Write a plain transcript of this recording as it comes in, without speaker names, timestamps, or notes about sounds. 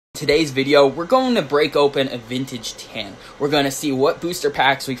today's video, we're going to break open a vintage tin. We're going to see what booster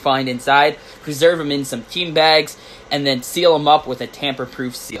packs we find inside, preserve them in some team bags, and then seal them up with a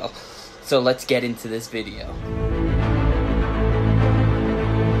tamper-proof seal. So let's get into this video.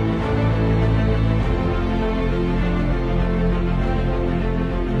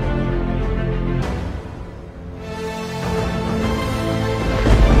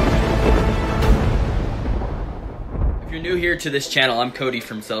 If you're new here to this channel, I'm Cody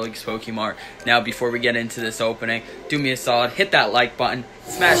from Sellegs Pokémon. Now, before we get into this opening, do me a solid, hit that like button,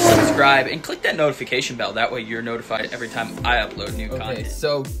 smash subscribe, and click that notification bell. That way you're notified every time I upload new content. Okay,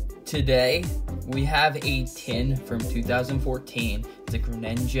 so today we have a tin from 2014. It's a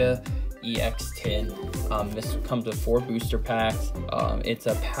Greninja EX tin. This comes with 4 booster packs. It's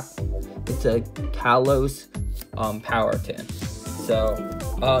a Kalos power tin. So,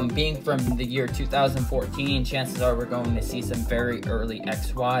 being from the year 2014, chances are we're going to see some very early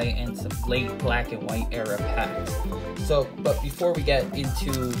XY and some late black and white era packs. So, but before we get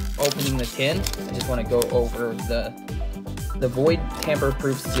into opening the tin, I just want to go over the void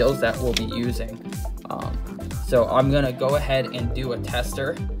tamper-proof seals that we'll be using. So I'm going to go ahead and do a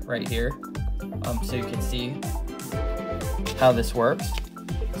tester right here, so you can see how this works.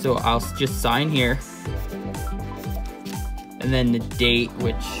 So I'll just sign here. And then the date,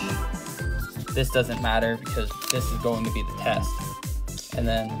 which this doesn't matter because this is going to be the test. And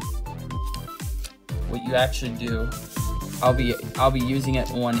then what you actually do, I'll be using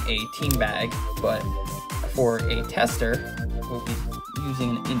it on a team bag, but for a tester, we'll be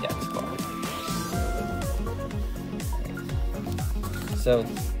using an index card. So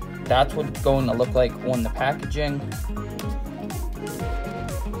that's what it's going to look like on the packaging.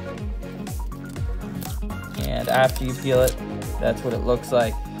 And after you peel it, that's what it looks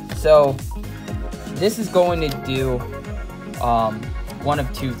like. So this is going to do one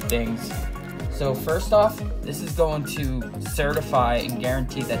of 2 things. So first off, this is going to certify and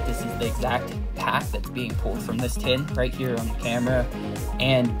guarantee that this is the exact pack that's being pulled from this tin right here on the camera.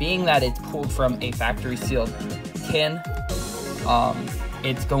 And being that it's pulled from a factory sealed tin,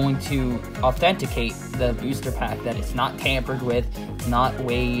 it's going to authenticate the booster pack that it's not tampered with, not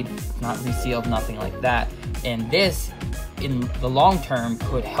weighed, not resealed, nothing like that. And this, in the long term,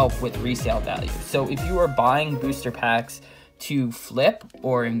 could help with resale value. So if you are buying booster packs to flip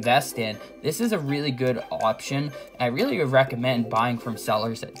or invest in, this is a really good option. I really would recommend buying from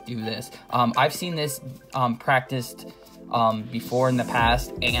sellers that do this. I've seen this practiced before in the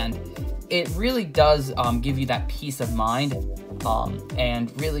past, and it really does give you that peace of mind.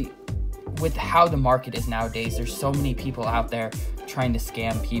 And really, with how the market is nowadays, there's so many people out there trying to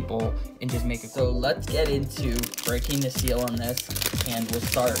scam people and just make it. So let's get into breaking the seal on this, and we'll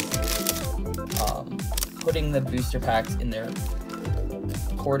start putting the booster packs in their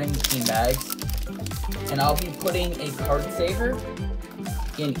according team bags. And I'll be putting a card saver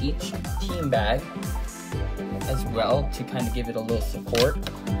in each team bag as well to kind of give it a little support.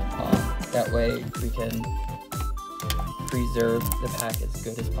 That way we can preserve the pack as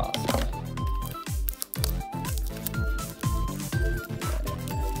good as possible.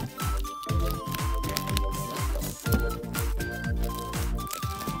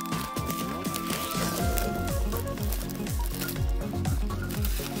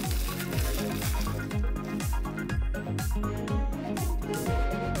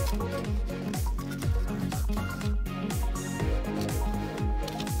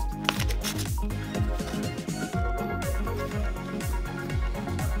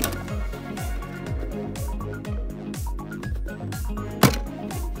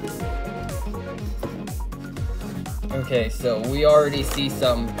 Okay, so we already see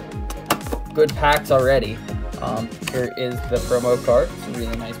some good packs already. Here is the promo card. It's a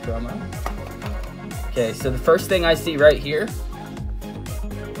really nice promo. Okay, so the first thing I see right here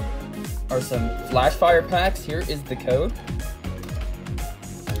are some flash fire packs. Here is the code.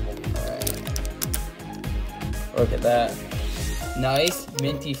 Alright. Look at that. Nice,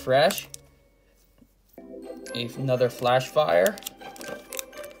 minty fresh. Another flash fire.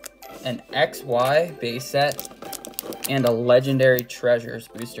 An XY base set. And a Legendary Treasures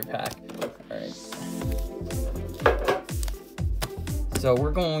booster pack. Alright. So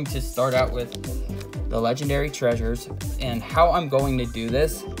we're going to start out with the Legendary Treasures. And how I'm going to do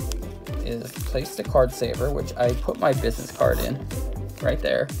this is place the card saver, which I put my business card in right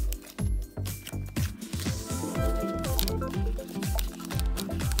there.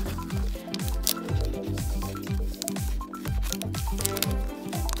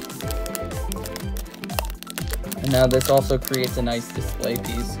 And now this also creates a nice display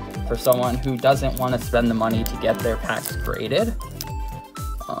piece for someone who doesn't want to spend the money to get their packs graded.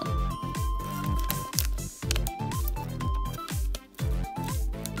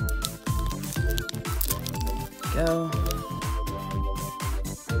 go.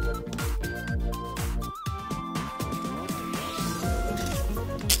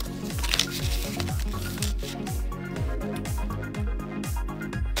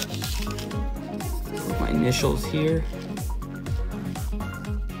 Put my initials here.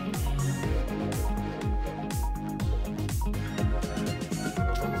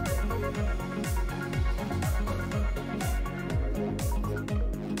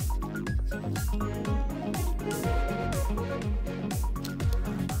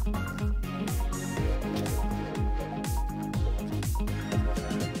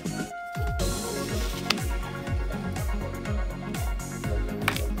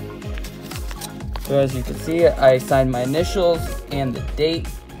 So as you can see, I signed my initials and the date,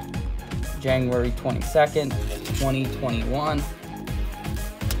 January 22nd, 2021.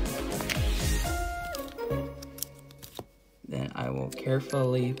 Then I will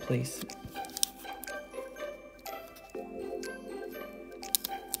carefully place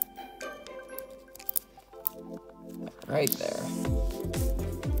right there.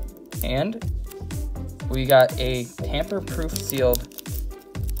 And we got a tamper-proof sealed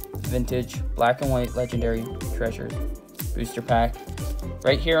vintage black and white legendary treasures booster pack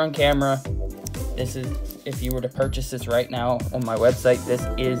right here on camera. This is, if you were to purchase this right now on my website, this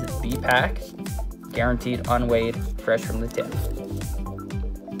is the pack, guaranteed unweighed, fresh from the tip.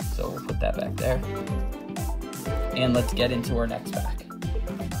 So we'll put that back there, and let's get into our next pack.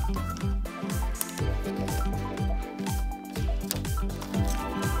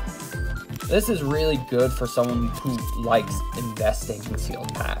 This is really good for someone who likes investing in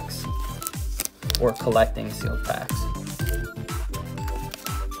sealed packs or collecting sealed packs.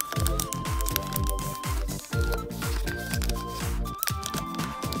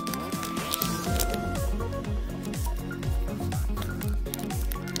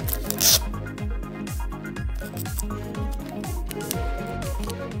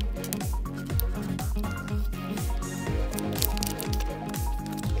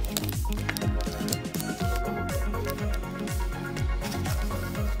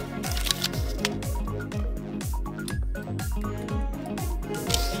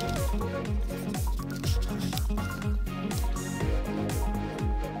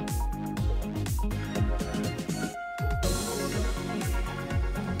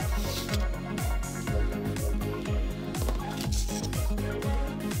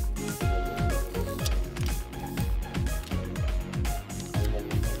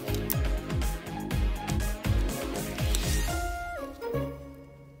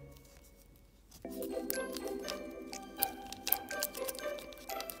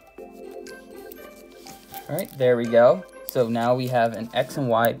 All right, there we go. So now we have an X and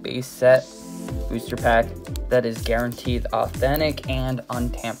Y base set booster pack that is guaranteed authentic and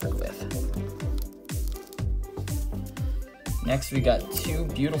untampered with. Next, we got two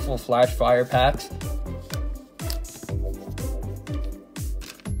beautiful flash fire packs.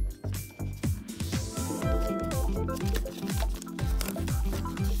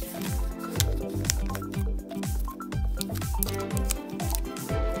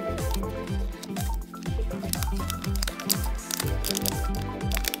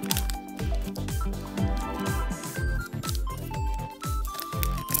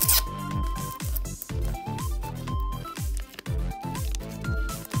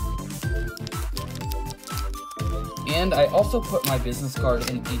 And I also put my business card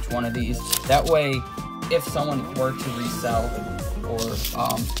in each one of these. That way, if someone were to resell or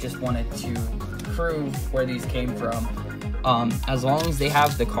just wanted to prove where these came from, as long as they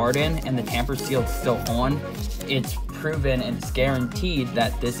have the card in and the tamper seal still on, it's proven and it's guaranteed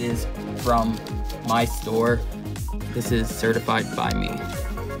that this is from my store. This is certified by me.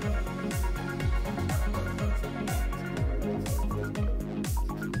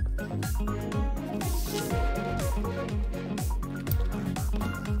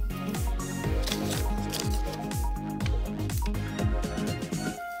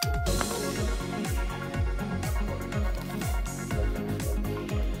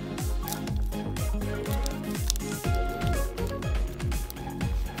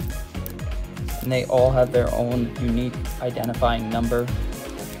 And they all have their own unique identifying number,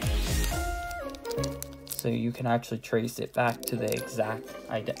 so you can actually trace it back to the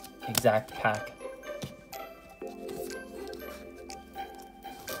exact pack.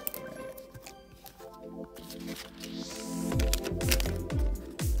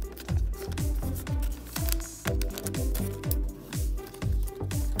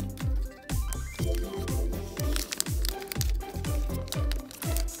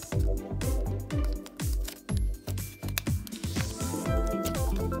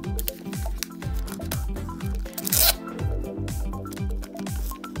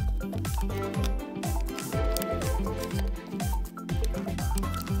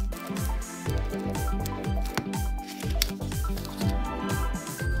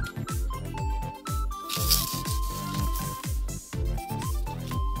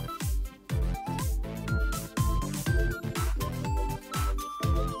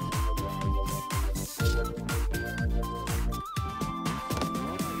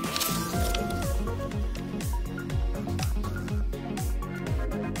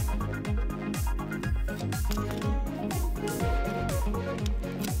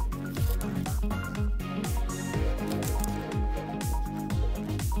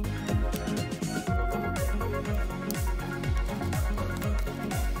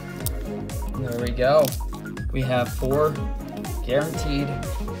 go. We have 4 guaranteed,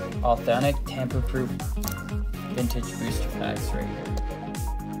 authentic, tamper-proof vintage booster packs right here.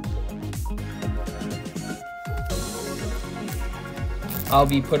 I'll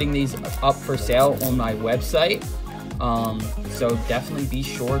be putting these up for sale on my website, so definitely be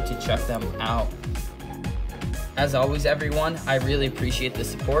sure to check them out. As always, everyone, I really appreciate the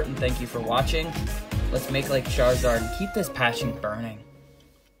support and thank you for watching. Let's make like Charizard and keep this passion burning.